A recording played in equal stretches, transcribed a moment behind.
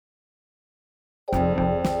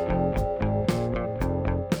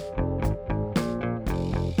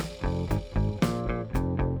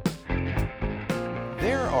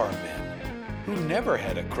never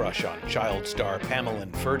had a crush on child star Pamela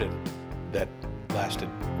Ferdin that lasted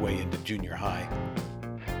way into junior high.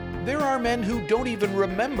 There are men who don't even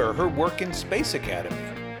remember her work in Space Academy.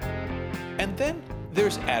 And then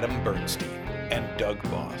there's Adam Bernstein and Doug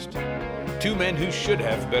Bost. Two men who should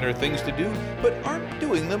have better things to do, but aren't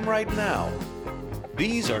doing them right now.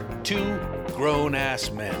 These are two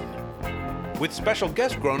grown-ass men. With special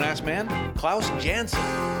guest grown-ass man, Klaus Janson.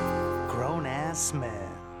 Grown-ass man.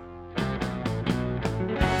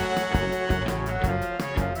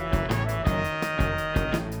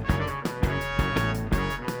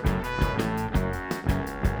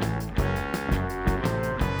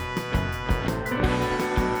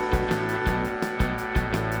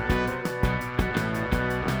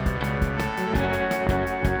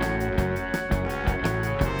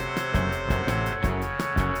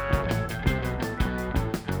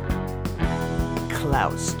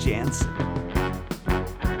 Klaus Janson.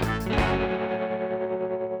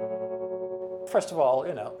 First of all,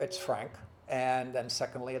 it's Frank, and then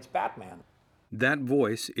secondly, it's Batman. That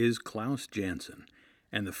voice is Klaus Janson,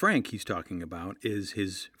 and the Frank he's talking about is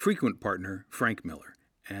his frequent partner, Frank Miller.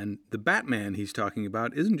 And the Batman he's talking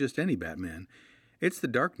about isn't just any Batman. It's the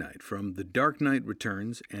Dark Knight from The Dark Knight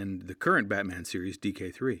Returns and the current Batman series,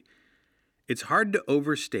 DK3. It's hard to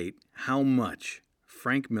overstate how much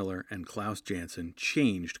Frank Miller and Klaus Janson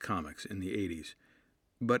changed comics in the 80s.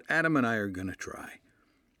 But Adam and I are going to try.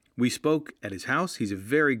 We spoke at his house. He's a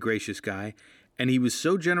very gracious guy, and he was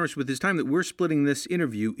so generous with his time that we're splitting this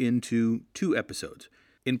interview into 2 episodes.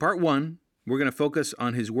 In part 1, we're going to focus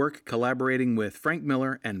on his work collaborating with Frank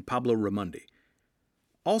Miller and Pablo Ramundi.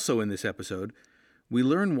 Also in this episode, we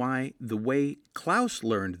learn why the way Klaus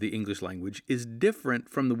learned the English language is different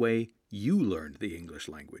from the way you learned the English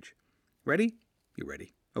language. Ready? You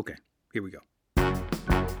ready? Okay, here we go.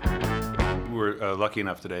 We're lucky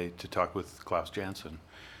enough today to talk with Klaus Janson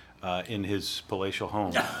in his palatial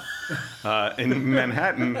home in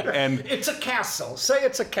Manhattan. And It's a castle. Say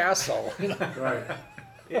it's a castle. Right.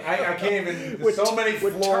 I can't even. With so many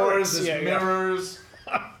with floors, turrets, there's mirrors.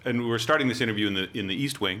 And we're starting this interview in the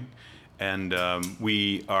East Wing, and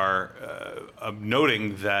we are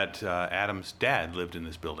noting that Adam's dad lived in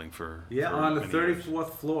this building for On the many 34th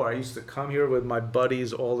years. floor. I used to come here with my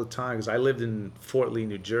buddies all the time because I lived in Fort Lee,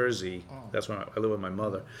 New Jersey. That's when I lived with my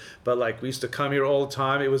mother. But we used to come here all the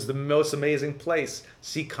time. It was the most amazing place.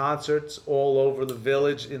 See concerts all over the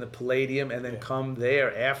village in the Palladium, and then come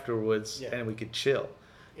there afterwards, and we could chill.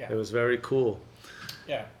 Yeah. It was very cool.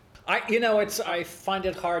 Yeah. I find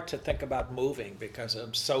it hard to think about moving because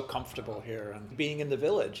I'm so comfortable here, and being in the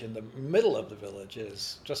village, in the middle of the village,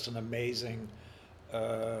 is just an amazing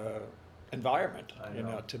environment.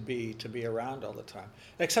 To be around all the time,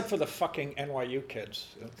 except for the fucking NYU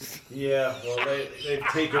kids. Yeah, well, they've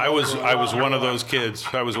taken. I was one of those kids.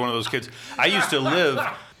 I used to live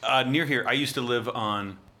near here. I used to live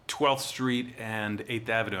on 12th Street and 8th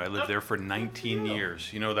Avenue. I lived there for 19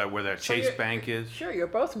 years. You know where that Chase Bank is? Sure, you're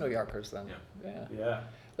both New Yorkers then. Yeah.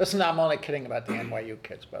 Listen, I'm only kidding about the NYU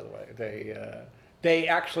kids, by the way.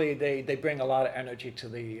 They bring a lot of energy to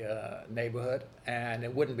the neighborhood, and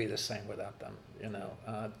it wouldn't be the same without them.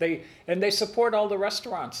 They support all the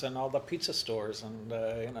restaurants and all the pizza stores, and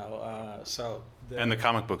so. And the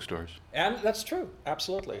comic book stores. And that's true,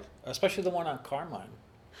 absolutely, especially the one on Carmine.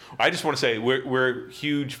 I just want to say we're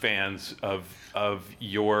huge fans of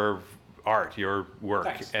your art, your work.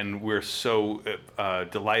 Thanks. And we're so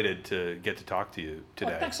delighted to get to talk to you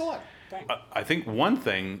today. Oh, thanks a lot. Thanks. I think one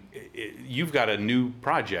thing, you've got a new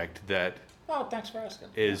project that Thanks for asking.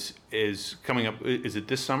 is coming up. Is it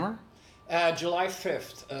this summer? July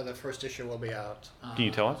 5th, the first issue will be out. Can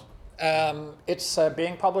you tell us? It's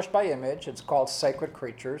being published by Image. It's called Sacred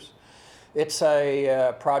Creatures. It's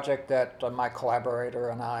a project that my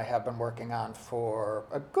collaborator and I have been working on for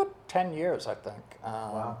a good 10 years, I think.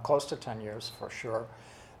 Close to 10 years for sure.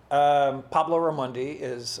 Pablo Ramundi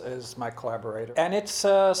is my collaborator. And it's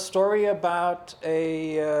a story about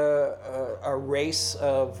a race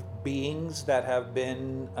of beings that have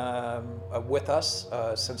been with us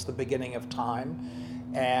since the beginning of time,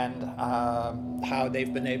 and how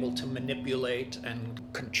they've been able to manipulate and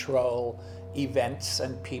control events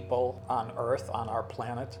and people on Earth, on our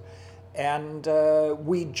planet. And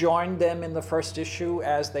we joined them in the first issue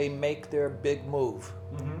as they make their big move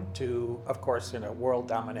to, of course, world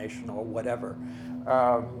domination or whatever.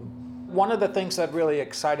 One of the things that really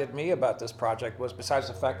excited me about this project was, besides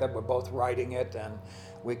the fact that we're both writing it and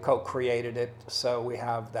we co-created it, so we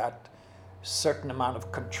have that certain amount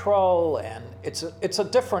of control, and it's a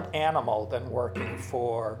different animal than working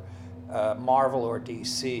for Marvel or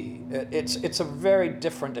DC. It's a very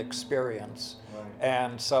different experience.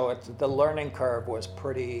 And so the learning curve was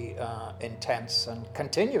pretty intense and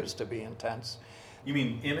continues to be intense. You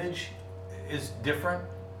mean Image is different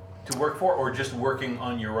to work for, or just working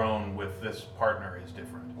on your own with this partner is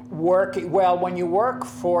different? Well, when you work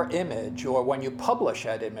for Image or when you publish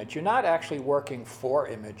at Image, you're not actually working for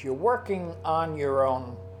Image. You're working on your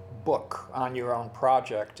own book, on your own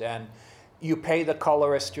project, and you pay the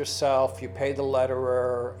colorist yourself, you pay the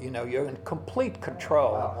letterer, you're in complete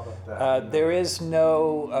control. Wow, how about that? There is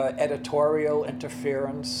no editorial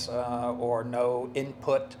interference or no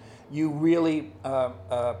input. You really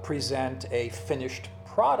present a finished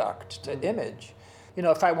product to Image.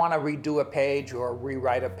 If I want to redo a page or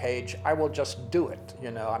rewrite a page, I will just do it.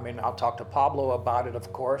 I'll talk to Pablo about it,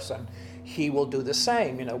 of course, and he will do the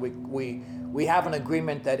same. We have an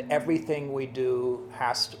agreement that everything we do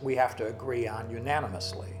we have to agree on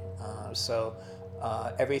unanimously. So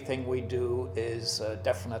everything we do is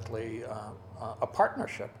definitely a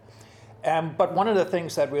partnership. But one of the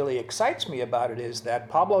things that really excites me about it is that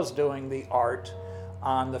Pablo's doing the art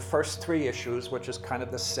on the first 3 issues, which is kind of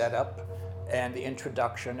the setup and the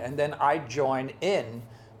introduction, and then I join in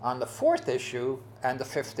on the 4th issue and the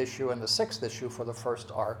 5th issue and the 6th issue for the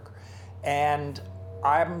first arc, and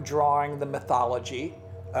I'm drawing the mythology,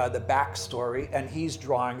 the backstory, and he's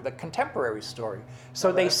drawing the contemporary story.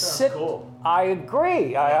 So they sit. Cool. I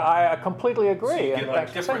agree. I completely agree. So you and get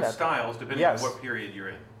thanks for saying different that. styles depending Yes. on what period you're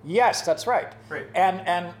in. Yes, that's right. Great.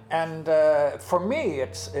 And for me,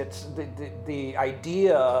 it's the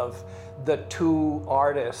idea of the 2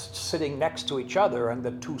 artists sitting next to each other and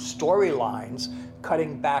the 2 storylines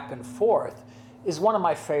cutting back and forth is one of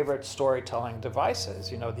my favorite storytelling devices.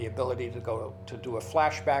 The ability to do a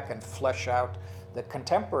flashback and flesh out the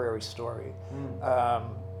contemporary story.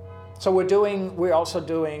 So we're also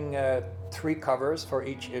doing 3 covers for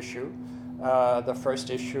each issue. The first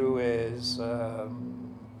issue is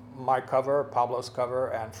my cover, Pablo's cover,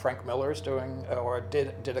 and Frank Miller's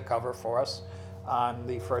did a cover for us on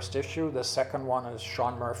the first issue. The second one is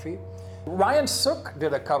Sean Murphy. Ryan Sook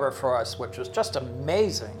did a cover for us, which was just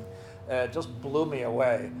amazing. It just blew me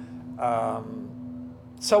away.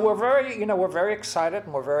 So we're very excited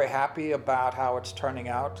and we're very happy about how it's turning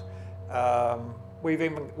out. We've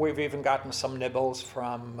even gotten some nibbles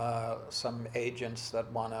from some agents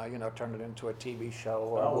that want to turn it into a TV show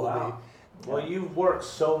or a movie. Wow. Well, you've worked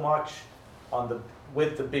so much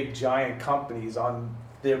with the big giant companies on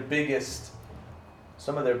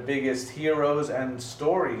some of their biggest heroes and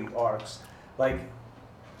story arcs. Like,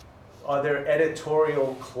 are there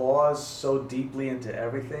editorial claws so deeply into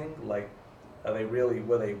everything? Like,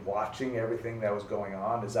 were they watching everything that was going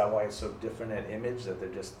on? Is that why it's so different at Image, that they're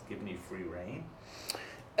just giving you free reign?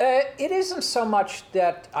 It isn't so much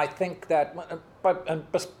that I think that, but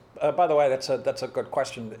by the way, that's a good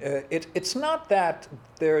question. It's not that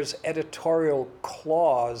there's editorial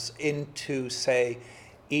clause into, say,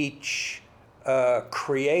 each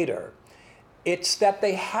creator. It's that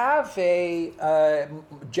they have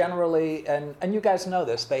generally, and you guys know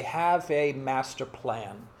this, they have a master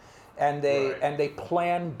plan. And they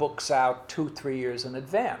plan books out 2-3 years in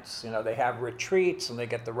advance. They have retreats and they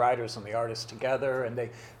get the writers and the artists together and they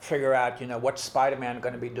figure out, what's Spider-Man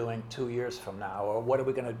going to be doing 2 years from now, or what are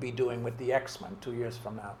we going to be doing with the X-Men 2 years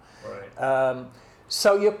from now. Right.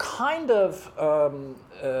 So you're kind of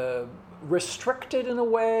restricted in a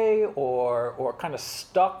way, or kind of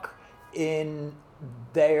stuck in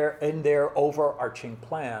their overarching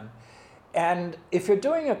plan. And if you're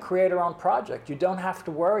doing a creator-owned project, you don't have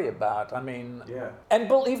to worry about. Yeah. And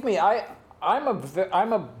believe me, I'm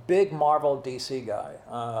a big Marvel DC guy.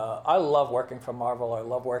 I love working for Marvel. I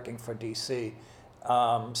love working for DC.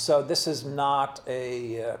 So this is not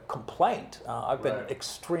a complaint. I've been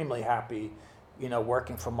extremely happy,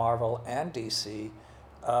 working for Marvel and DC.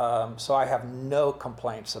 So I have no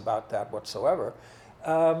complaints about that whatsoever.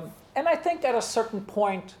 And I think at a certain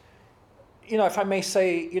point, if I may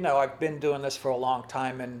say, I've been doing this for a long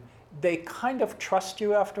time, and they kind of trust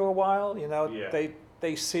you after a while. Yeah.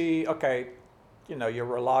 They see, okay, you're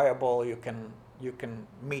reliable. You can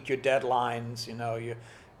meet your deadlines.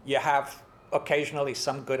 You have occasionally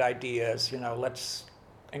some good ideas. Let's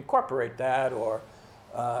incorporate that. Or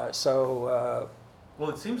Well,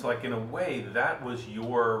 it seems like in a way that was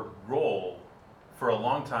your role for a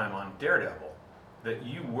long time on Daredevil, that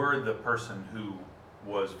you were the person who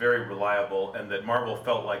was very reliable, and that Marvel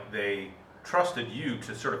felt like they trusted you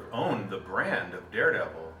to sort of own the brand of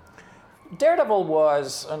Daredevil. Daredevil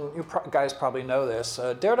was, and you guys probably know this,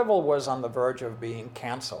 Daredevil was on the verge of being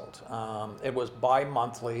canceled. It was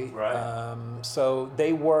bi-monthly. Right. So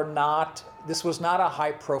this was not a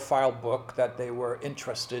high-profile book that they were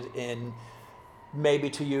interested in maybe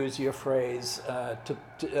to use your phrase,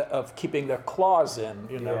 of keeping their claws in,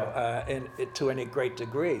 to any great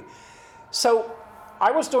degree. So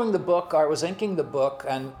I was doing the book, I was inking the book,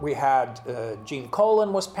 and we had Gene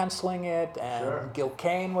Colan was penciling it, and Gil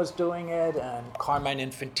Kane was doing it, and Carmine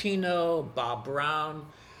Infantino, Bob Brown,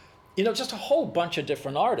 just a whole bunch of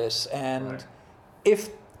different artists. And if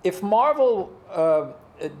Marvel,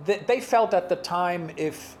 they felt at the time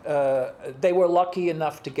if they were lucky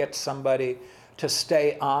enough to get somebody to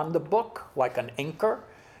stay on the book, like an inker,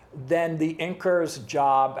 then the inker's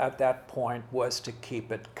job at that point was to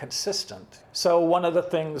keep it consistent. So one of the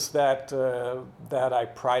things that I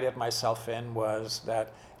prided myself in was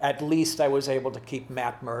that at least I was able to keep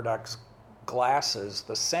Matt Murdock's glasses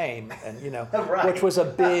the same, and which was a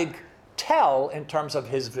big tell in terms of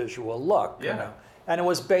his visual look. And it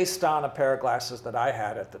was based on a pair of glasses that I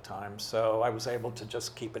had at the time, so I was able to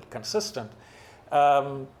just keep it consistent.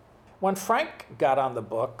 When Frank got on the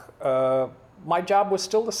book, my job was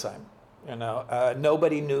still the same.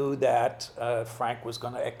 Nobody knew that Frank was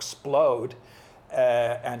going to explode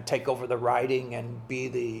and take over the writing and be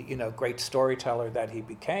the great storyteller that he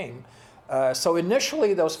became. So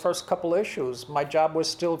initially, those first couple issues, my job was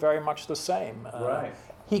still very much the same.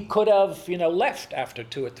 He could have left after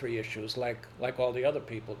 2 or 3 issues, like all the other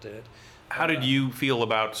people did. How did you feel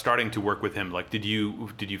about starting to work with him? Like, did you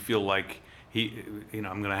feel like I'm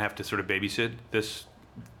going to have to sort of babysit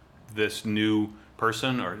this new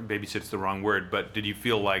person, or babysit's the wrong word, but did you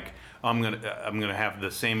feel like I'm gonna have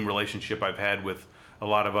the same relationship I've had with a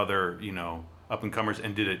lot of other up and comers?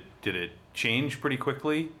 And did it change pretty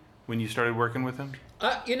quickly when you started working with him?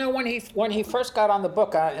 When he first got on the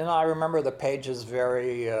book, I remember the pages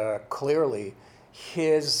very clearly.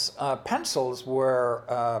 His pencils were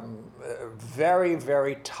very,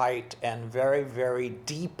 very tight and very, very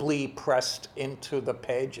deeply pressed into the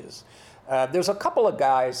pages. There's a couple of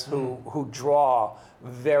guys who draw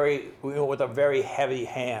with a very heavy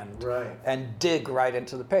hand and dig right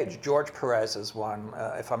into the page. George Perez is one,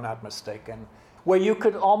 if I'm not mistaken, where you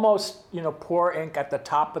could almost pour ink at the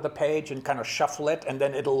top of the page and kind of shuffle it, and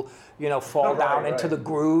then it'll fall down into the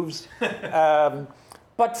grooves.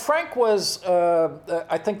 But Frank was,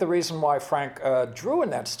 I think the reason why Frank drew in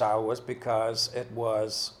that style was because it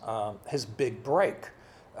was his big break.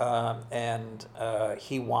 And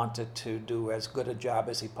he wanted to do as good a job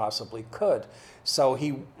as he possibly could. So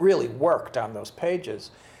he really worked on those pages.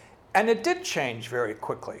 And it did change very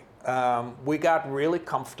quickly. We got really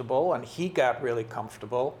comfortable, and he got really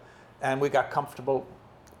comfortable, and we got comfortable,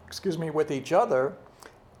 with each other.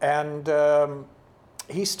 And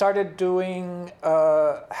he started developing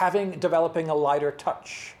a lighter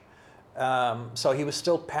touch. So he was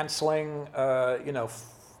still penciling,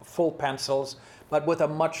 full pencils, but with a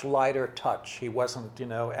much lighter touch. He wasn't,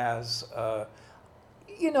 as, I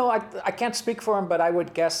can't speak for him, but I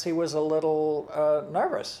would guess he was a little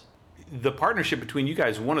nervous. The partnership between you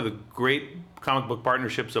guys, one of the great comic book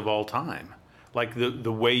partnerships of all time. Like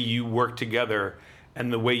the way you worked together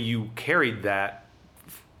and the way you carried that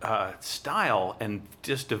style and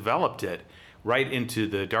just developed it right into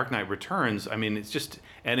the Dark Knight Returns. I mean, it's just,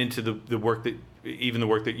 and into the work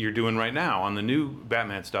that you're doing right now on the new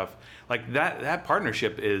Batman stuff. Like that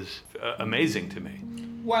partnership is amazing to me.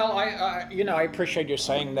 Well, I appreciate you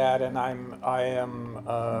saying that, and I am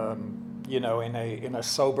in a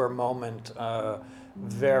sober moment,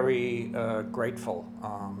 very grateful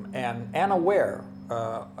and aware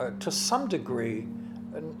to some degree.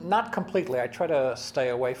 Not completely. I try to stay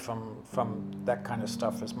away from that kind of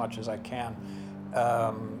stuff as much as I can.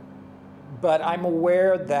 But I'm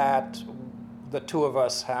aware that the two of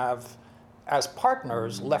us have, as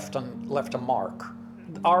partners, left a mark.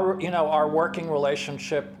 Our working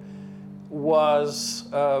relationship was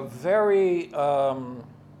very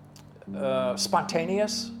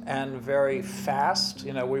spontaneous and very fast.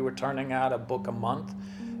 We were turning out a book a month.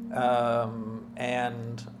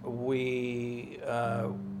 And we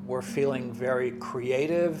were feeling very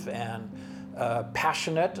creative and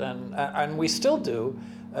passionate, and we still do.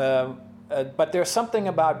 But there's something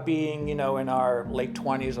about being, in our late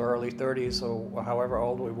 20s or early 30s, or however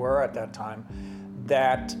old we were at that time,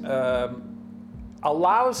 that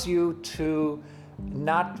allows you to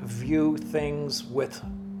not view things with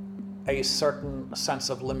a certain sense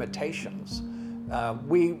of limitations.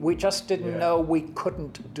 We just didn't know we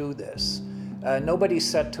couldn't do this. Nobody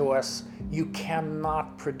said to us, you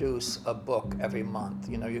cannot produce a book every month.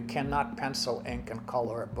 You cannot pencil, ink, and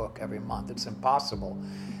color a book every month. It's impossible.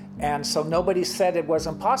 And so nobody said it was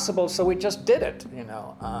impossible, so we just did it.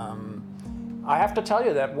 I have to tell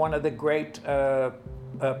you that one of the great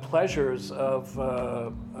pleasures of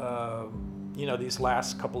these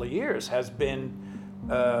last couple of years has been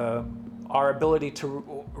our ability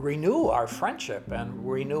to renew our friendship and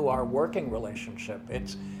renew our working relationship.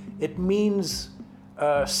 It means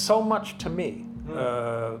so much to me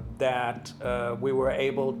that we were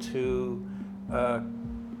able to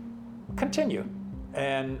continue,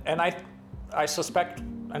 and I suspect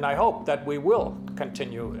and I hope that we will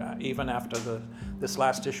continue even after this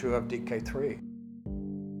last issue of DK3.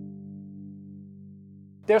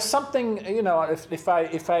 There's something,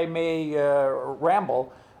 if I may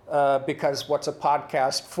ramble, because what's a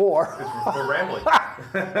podcast for? For rambling.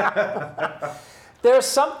 There's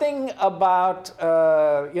something about,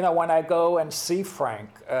 when I go and see Frank,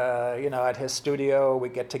 at his studio, we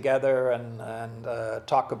get together and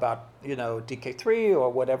talk about, DK3 or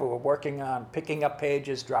whatever we're working on, picking up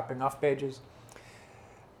pages, dropping off pages.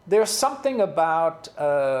 There's something about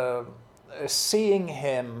seeing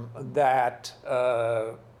him that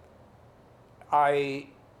I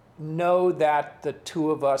know that the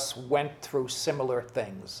two of us went through similar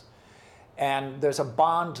things. And there's a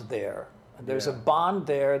bond there. There's a bond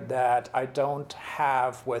there that I don't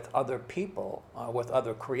have with other people, with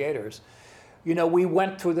other creators. We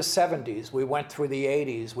went through the 70s, we went through the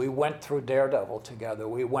 80s, we went through Daredevil together,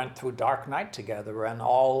 we went through Dark Knight together, and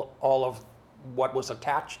all of what was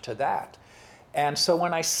attached to that. And so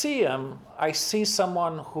when I see him, I see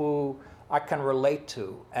someone who I can relate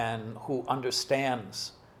to and who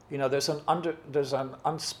understands. There's an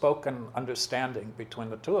unspoken understanding between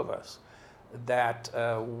the two of us that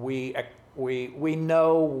we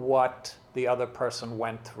know what the other person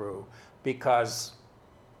went through because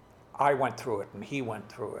I went through it and he went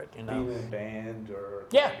through it. Being in a band or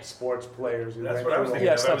sports players. That's what I was thinking.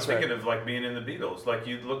 Yes, I was thinking of like being in the Beatles. Like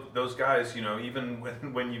you look those guys, even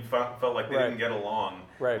when you felt like they didn't get along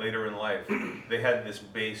later in life, they had this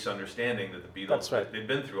base understanding that the Beatles they've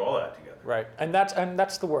been through all that together. Right, and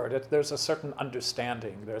that's the word. There's a certain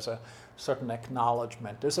understanding. There's a certain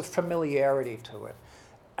acknowledgement. There's a familiarity to it,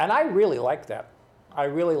 and I really like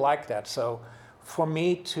that. So, for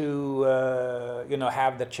me to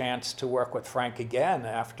have the chance to work with Frank again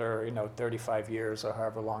after 35 years or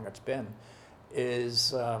however long it's been,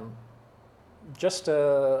 is I'm just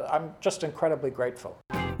incredibly grateful.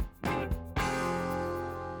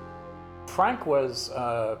 Frank was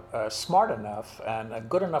smart enough and a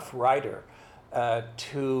good enough writer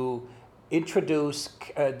to introduce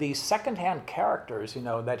these secondhand characters,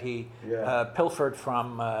 that he pilfered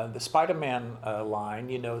from the Spider-Man line,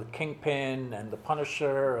 the Kingpin and the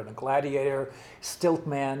Punisher and the Gladiator,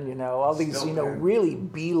 Stiltman, all these, really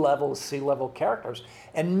B-level, C-level characters,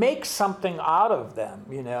 and make something out of them,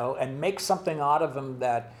 and make something out of them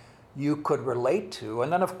that you could relate to.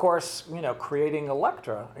 And then, of course, creating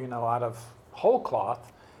Elektra, out of whole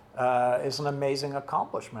cloth, is an amazing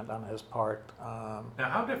accomplishment on his part. Now,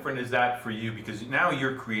 how different is that for you? Because now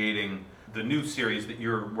you're creating the new series that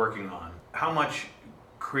you're working on. How much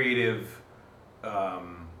creative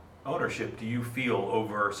ownership do you feel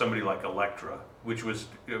over somebody like Elektra, which was,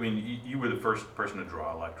 you were the first person to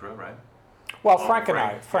draw Elektra, right? Well, Frank and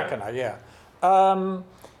I, yeah.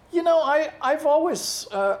 I've always,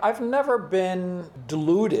 I've never been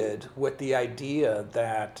deluded with the idea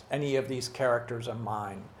that any of these characters are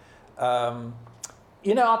mine.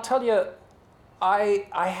 I'll tell you, I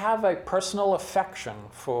have a personal affection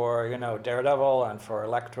for, Daredevil and for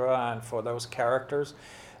Elektra and for those characters,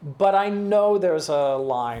 but I know there's a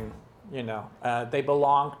line, they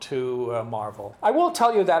belong to Marvel. I will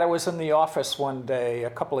tell you that I was in the office one day a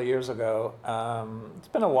couple of years ago. It's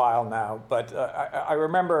been a while now, but I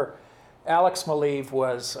remember Alex Maleev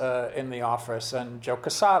was in the office, and Joe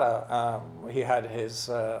Quesada, he had his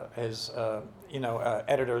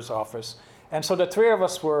editor's office. And so the three of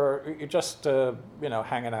us were just,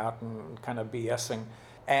 hanging out and kind of BSing.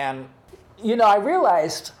 And, I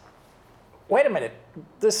realized, wait a minute,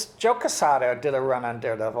 this Joe Quesada did a run on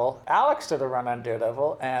Daredevil, Alex did a run on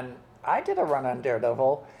Daredevil, and I did a run on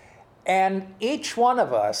Daredevil. And each one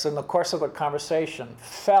of us, in the course of the conversation,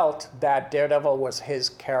 felt that Daredevil was his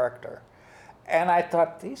character. And I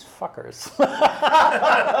thought, these fuckers,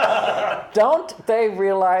 don't they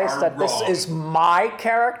realize that this is my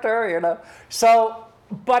character, So,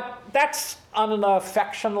 but that's on an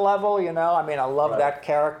affection level, I love that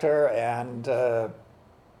character. And,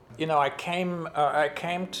 I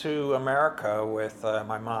came to America with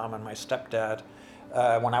my mom and my stepdad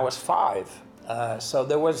when I was 5. So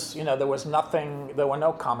there was nothing, there were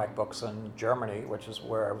no comic books in Germany, which is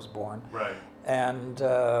where I was born. Right. And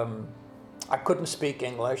I couldn't speak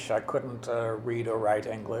English. I couldn't read or write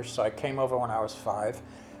English. So I came over when I was 5.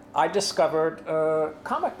 I discovered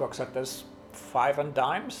comic books at this five and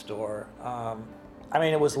dime store. I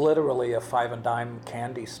mean, it was literally a five and dime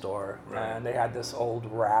candy store, right. And they had this old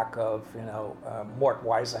rack of, Mort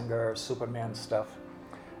Weisinger, Superman stuff,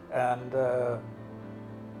 and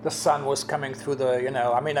the sun was coming through the,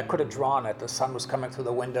 I could have drawn it. The sun was coming through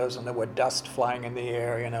the windows, and there were dust flying in the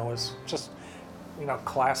air. It was just,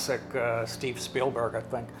 classic Steve Spielberg, I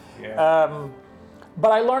think. Yeah.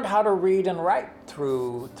 But I learned how to read and write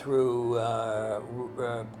through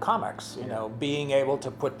comics. Being able to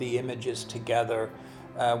put the images together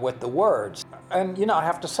with the words. And I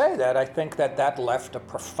have to say that I think that left a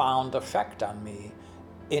profound effect on me,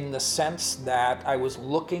 in the sense that I was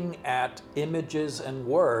looking at images and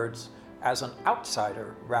words as an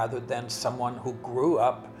outsider rather than someone who grew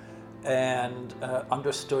up and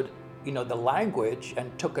understood, the language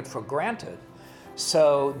and took it for granted.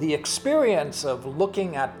 So the experience of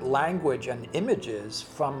looking at language and images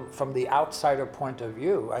from the outsider point of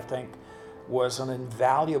view, I think, was an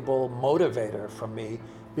invaluable motivator for me,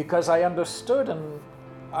 because I understood and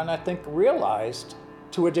I think realized,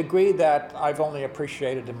 to a degree that I've only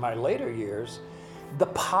appreciated in my later years, the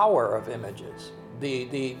power of images,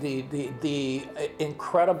 the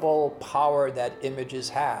incredible power that images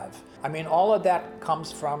have. I mean, all of that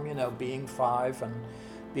comes from, being 5 and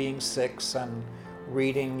being 6 and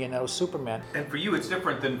reading, Superman. And for you, it's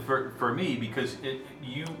different than for me, because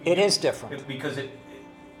it is different. Because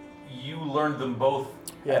you learned them both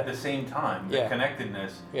at the same time. The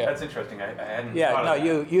connectedness. Yeah. That's interesting. I hadn't thought of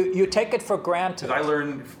that. You take it for granted. Because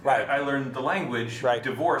I learned the language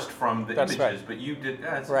divorced from the images, right. But you did.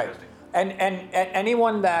 That's interesting. And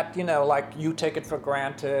anyone that, like you take it for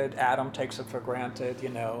granted, Adam takes it for granted,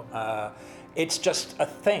 it's just a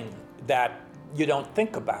thing that you don't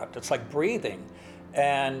think about. It's like breathing.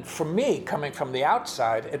 And for me, coming from the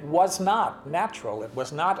outside, it was not natural. It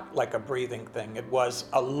was not like a breathing thing. It was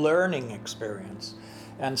a learning experience.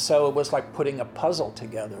 And so it was like putting a puzzle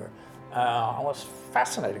together. It was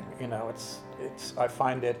fascinating. I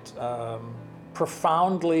find it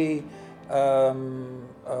profoundly, I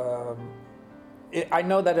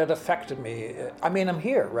know that it affected me. I mean, I'm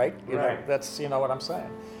here, right? That's, what I'm saying.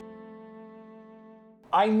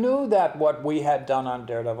 I knew that what we had done on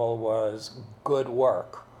Daredevil was good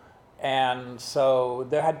work. And so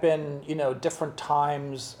there had been, different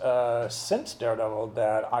times since Daredevil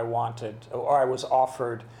that I wanted, or I was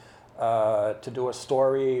offered to do a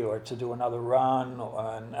story or to do another run.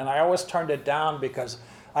 And I always turned it down because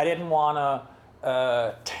I didn't want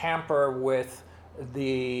to tamper with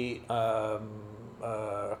the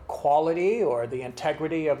quality or the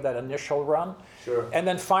integrity of that initial run. Sure. And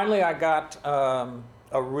then finally I got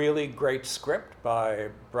a really great script by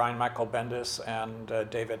Brian Michael Bendis and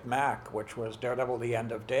David Mack, which was Daredevil: The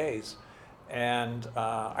End of Days. And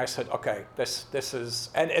I said, okay, this is,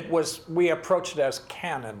 and it was, we approached it as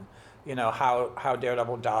canon, how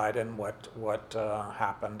Daredevil died and what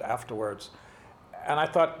happened afterwards. And I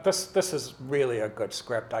thought, this is really a good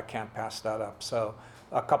script. I can't pass that up. So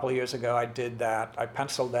a couple of years ago, I did that. I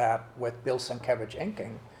penciled that with Bill Sienkiewicz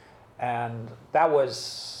inking. And that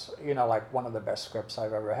was, like one of the best scripts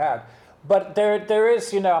I've ever had. But there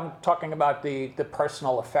is, I'm talking about the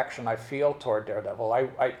personal affection I feel toward Daredevil.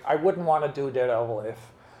 I wouldn't want to do Daredevil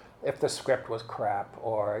if the script was crap,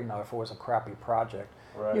 or, if it was a crappy project.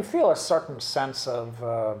 Right. You feel a certain sense of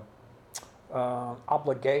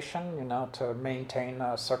obligation, to maintain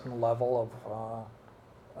a certain level of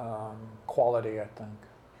quality, I think.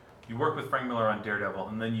 You worked with Frank Miller on Daredevil,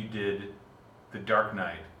 and then you did The Dark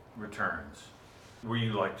Knight Returns. Were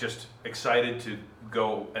you just excited to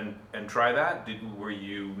go and try that? Were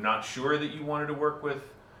you not sure that you wanted to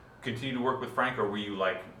continue to work with Frank, or were you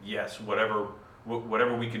like, yes, whatever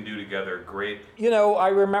we can do together, great? I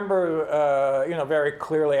remember, very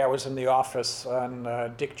clearly I was in the office,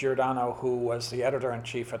 and Dick Giordano, who was the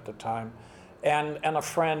editor-in-chief at the time, and a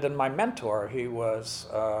friend and my mentor,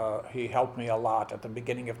 he helped me a lot at the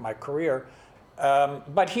beginning of my career.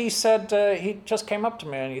 But he said, he just came up to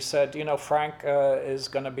me and he said, Frank is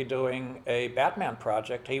going to be doing a Batman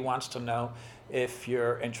project. He wants to know if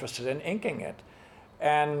you're interested in inking it.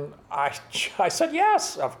 And I said,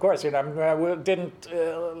 yes, of course. It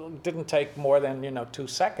didn't take more than, 2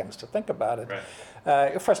 seconds to think about it.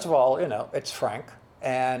 Right. First of all, it's Frank.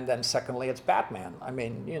 And then secondly, it's Batman. I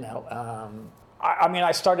mean,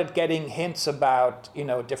 I started getting hints about,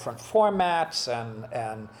 different formats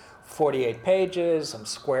and 48 pages and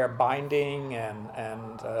square binding,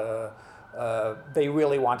 and they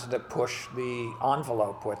really wanted to push the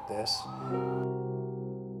envelope with this.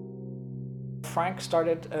 Frank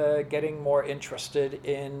started getting more interested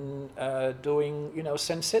in doing,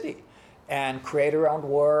 Sin City. and creator-owned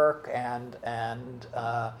work, and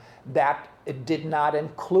that it did not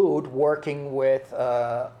include working with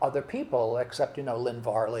other people, except Lynn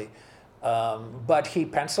Varley. But he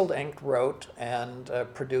penciled, inked, wrote, and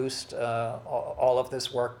produced all of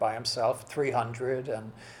this work by himself. 300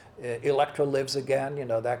 and Electra Lives Again,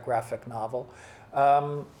 that graphic novel,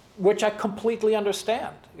 which I completely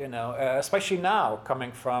understand. Especially now,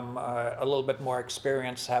 coming from a little bit more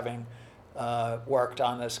experience, having worked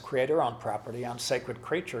on this creator-owned property on Sacred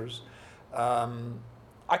Creatures.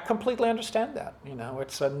 I completely understand that.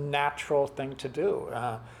 It's a natural thing to do,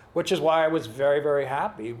 which is why I was very, very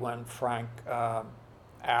happy when Frank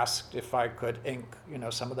asked if I could ink,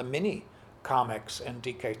 some of the mini comics in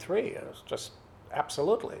DK3. It was just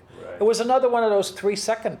absolutely. Right. It was another one of those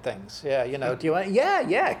 3-second things. Yeah, do you want?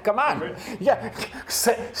 Yeah, come on. Yeah,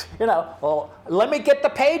 well, let me get the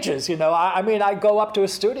pages. I go up to a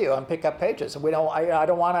studio and pick up pages. I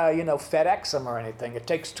don't want to, FedEx them or anything. It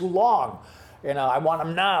takes too long. I want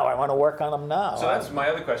them now. I want to work on them now. So that's my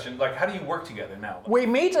other question. Like, how do you work together now? We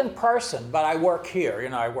meet in person, but I work here.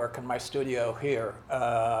 I work in my studio here.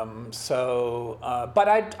 But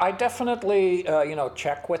I definitely,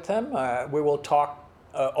 check with him. We will talk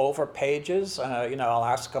over pages. I'll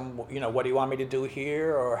ask him, what do you want me to do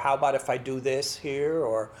here? Or how about if I do this here?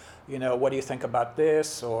 Or, what do you think about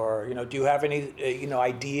this? Or, do you have any,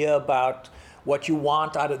 idea about what you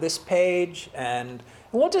want out of this page? And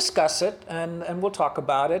we'll discuss it, and we'll talk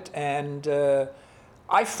about it. And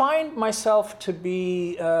I find myself to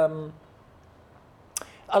be a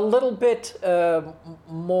little bit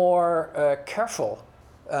more careful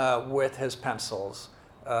with his pencils.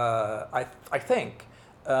 I think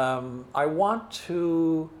I want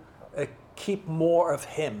to keep more of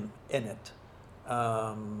him in it.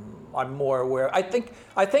 I'm more aware. I think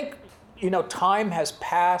time has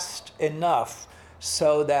passed enough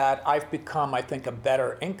so that I've become, I think, a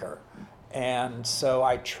better inker. And so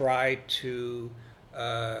I try to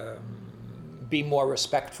be more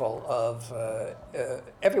respectful of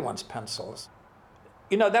everyone's pencils.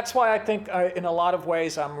 That's why I think in a lot of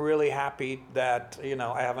ways I'm really happy that,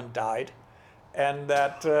 I haven't died. And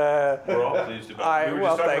that we're all pleased about it. We were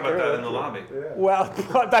just talking about that in the lobby. Yeah. Well,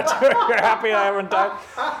 that's you're happy I haven't died.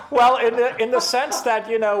 Well, in the sense that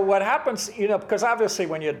what happens, because obviously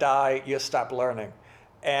when you die you stop learning,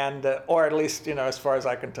 and or at least as far as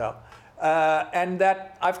I can tell, and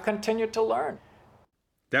that I've continued to learn.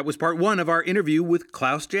 That was part 1 of our interview with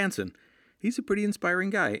Klaus Janson. He's a pretty inspiring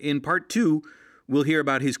guy. In part 2, we'll hear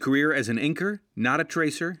about his career as an inker, not a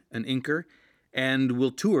tracer, an inker. And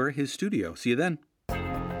we'll tour his studio. See you then.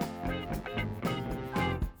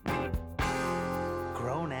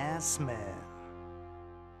 Grown Ass Men.